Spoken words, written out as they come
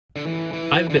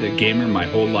I've been a gamer my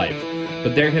whole life,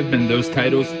 but there have been those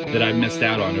titles that I've missed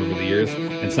out on over the years,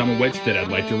 and some of which that I'd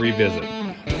like to revisit.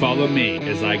 Follow me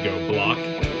as I go block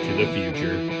to the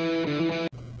future.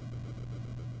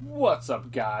 What's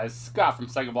up, guys? Scott from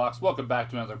Second Blocks. Welcome back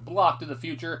to another Block to the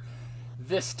Future.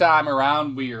 This time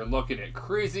around, we are looking at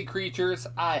Krazy Kreatures.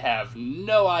 I have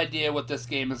no idea what this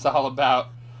game is all about.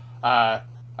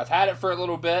 I've had it for a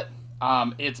little bit.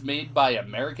 It's made by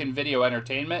American Video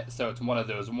Entertainment, so it's one of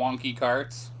those wonky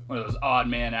carts, one of those odd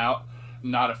man out,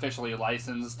 not officially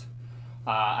licensed,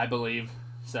 I believe.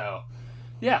 So,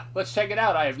 yeah, let's check it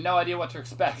out. I have no idea what to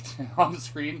expect. On the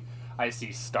screen, I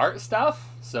see start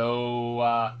stuff.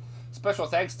 So, special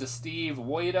thanks to Steve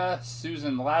Wojda,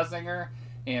 Susan Lazinger,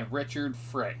 and Richard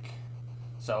Frick.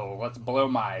 So, let's blow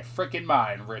my frickin'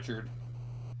 mind, Richard.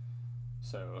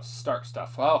 So, start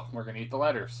stuff. Oh, we're going to eat the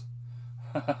letters.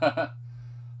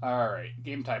 Alright,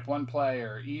 game type 1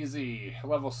 player, easy,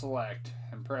 level select,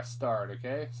 and press start,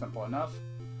 okay? Simple enough.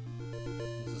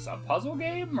 Is this a puzzle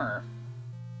game, or?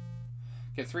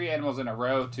 Get 3 animals in a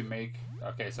row to make...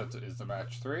 Okay, so is the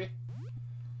match 3?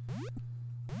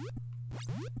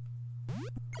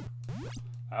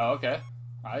 Oh, okay.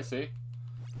 I see.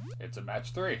 It's a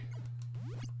match 3.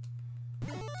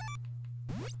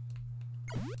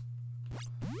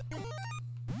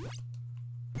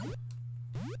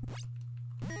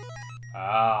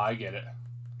 Ah, I get it.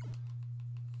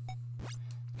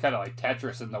 Kind of like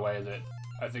Tetris in the way that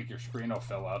I think your screen will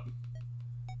fill up.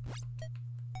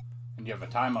 And you have a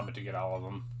time limit to get all of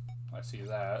them. I see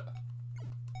that.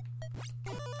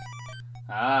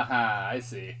 Aha, I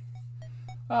see.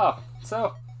 Oh,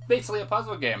 so basically a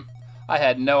puzzle game. I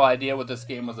had no idea what this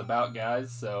game was about,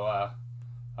 guys, so,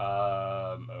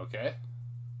 okay.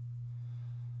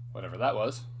 Whatever that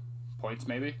was. Points,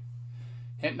 maybe?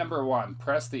 Hint number 1,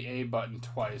 press the A button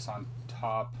twice on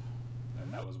top.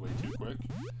 And that was way too quick.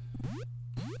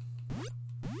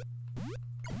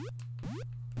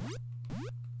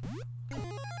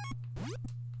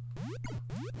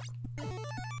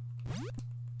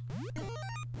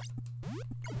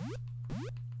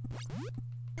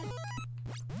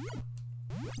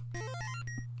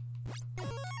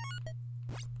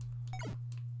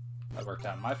 That worked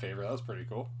out in my favor. That was pretty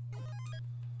cool.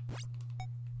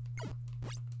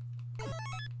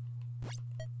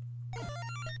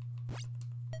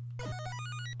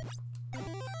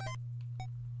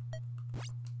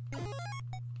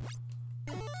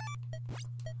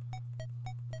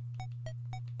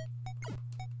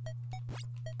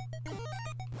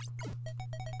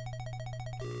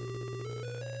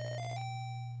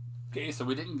 Okay, so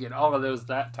we didn't get all of those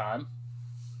that time.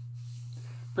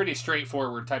 Pretty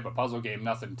straightforward type of puzzle game,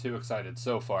 nothing too excited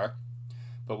so far.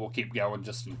 But we'll keep going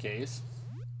just in case.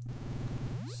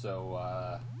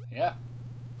 So, yeah.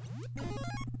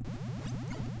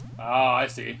 Oh, I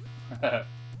see.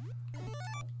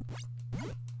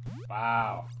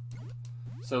 Wow.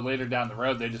 So later down the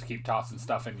road, they just keep tossing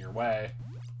stuff in your way.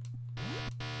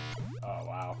 Oh,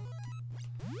 wow.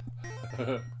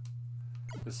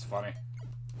 This is funny.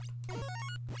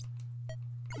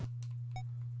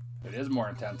 It is more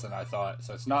intense than I thought.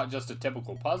 So it's not just a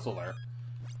typical puzzler.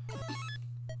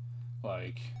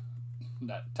 Like,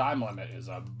 that time limit is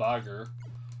a bugger.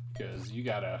 Because you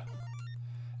gotta...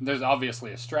 There's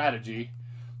obviously a strategy.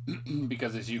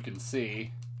 Because as you can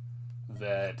see,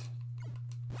 that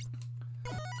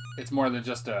it's more than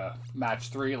just a match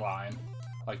 3 line.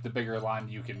 Like the bigger line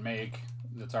you can make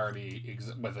that's already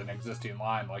with an existing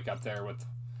line. Like up there with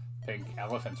pink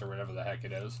elephants or whatever the heck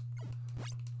it is.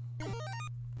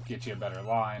 Get you a better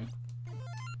line.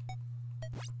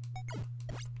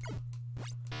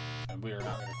 And we are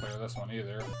not going to clear this one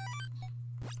either.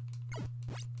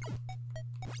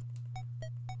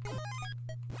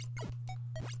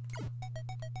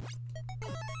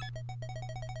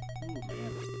 Ooh,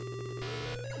 man.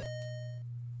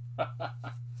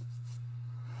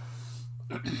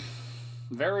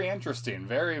 Very interesting.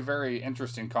 Very, very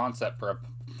interesting concept for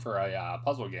a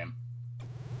puzzle game.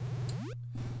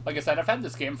 Like I said, I've had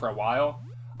this game for a while.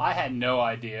 I had no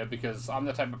idea because I'm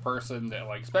the type of person that,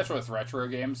 like, especially with retro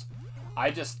games,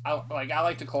 I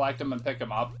like to collect them and pick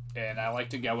them up, and I like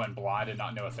to go in blind and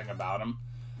not know a thing about them.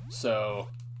 So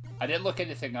I didn't look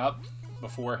anything up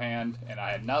beforehand, and I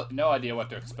had no idea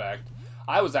what to expect.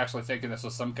 I was actually thinking this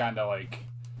was some kind of, like,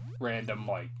 random,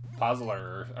 like,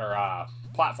 puzzler or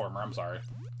platformer. I'm sorry.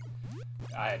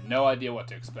 I had no idea what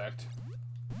to expect.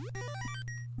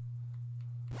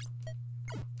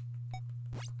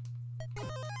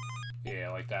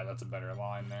 Yeah, like that. That's a better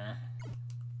line there.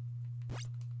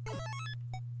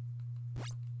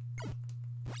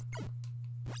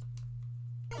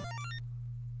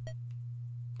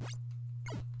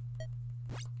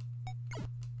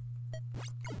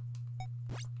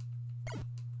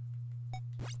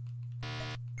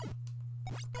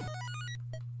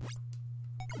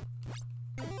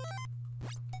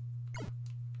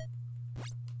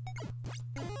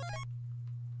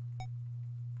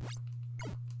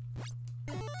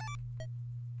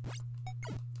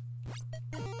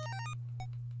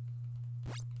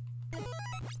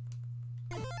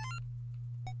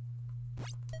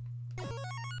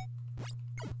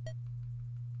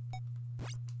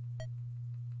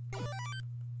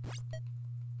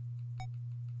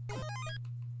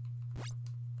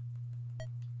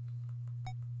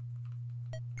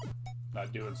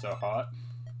 Not doing so hot.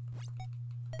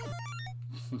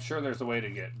 I'm sure there's a way to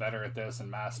get better at this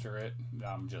and master it.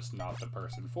 I'm just not the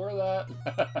person for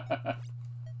that.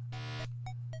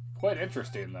 Quite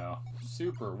interesting, though.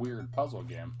 Super weird puzzle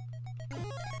game.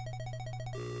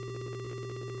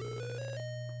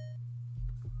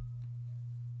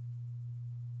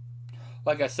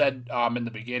 Like I said in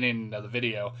the beginning of the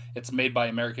video, it's made by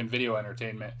American Video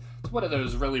Entertainment. It's one of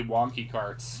those really wonky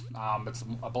carts. It's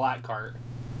a black cart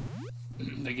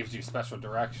that gives you special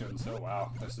directions. Oh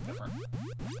wow, this is different.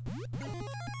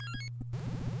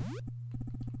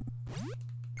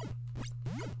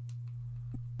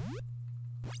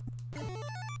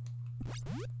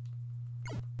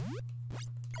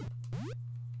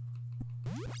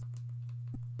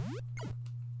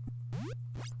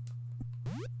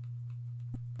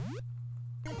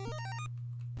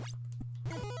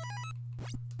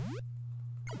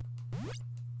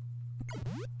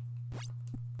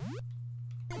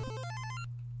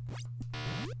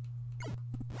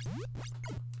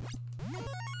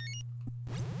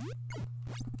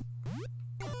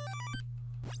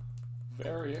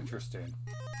 Very interesting.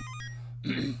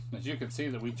 As you can see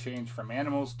that we changed from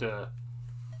animals to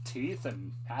teeth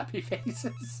and happy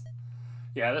faces.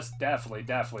 Yeah, this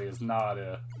definitely is not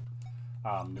a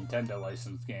Nintendo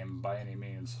licensed game by any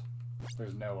means.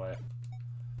 There's no way.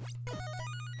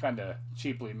 Kind of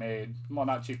cheaply made. Well,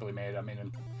 not cheaply made. I mean,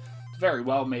 it's a very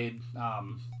well made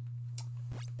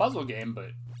puzzle game,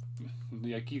 but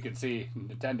like you can see,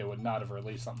 Nintendo would not have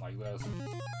released something like this.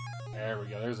 There we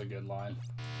go. There's a good line.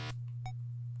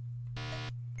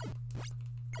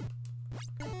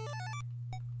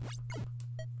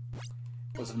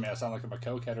 Listen to me, I sound like I'm a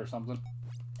cokehead or something.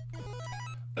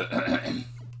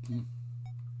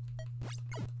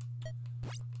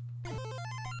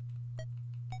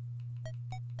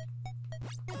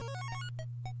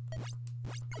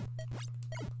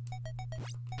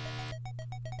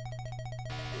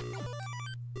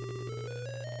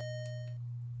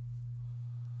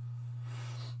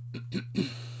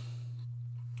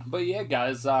 But yeah,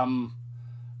 guys,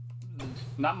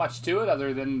 not much to it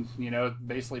other than, you know,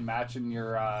 basically matching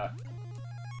your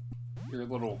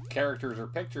little characters or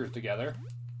pictures together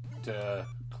to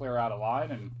clear out a line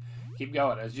and keep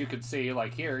going. As you can see,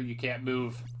 like here, you can't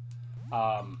move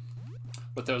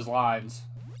with those lines.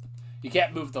 You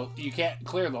can't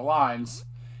clear the lines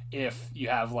if you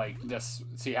have like this.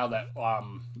 See how that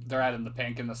they're adding the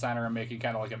pink in the center and making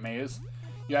kind of like a maze.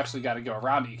 You actually got to go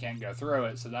around it. You can't go through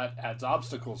it, so that adds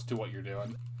obstacles to what you're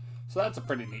doing. So that's a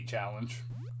pretty neat challenge.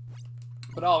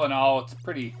 But all in all, it's a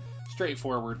pretty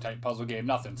straightforward type puzzle game.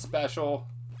 Nothing special.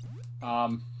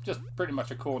 Just pretty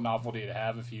much a cool novelty to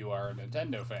have if you are a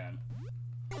Nintendo fan.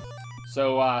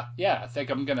 So, yeah, I think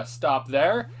I'm going to stop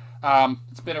there.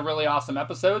 It's been a really awesome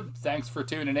episode. Thanks for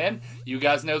tuning in. You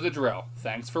guys know the drill.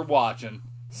 Thanks for watching.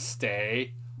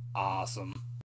 Stay awesome.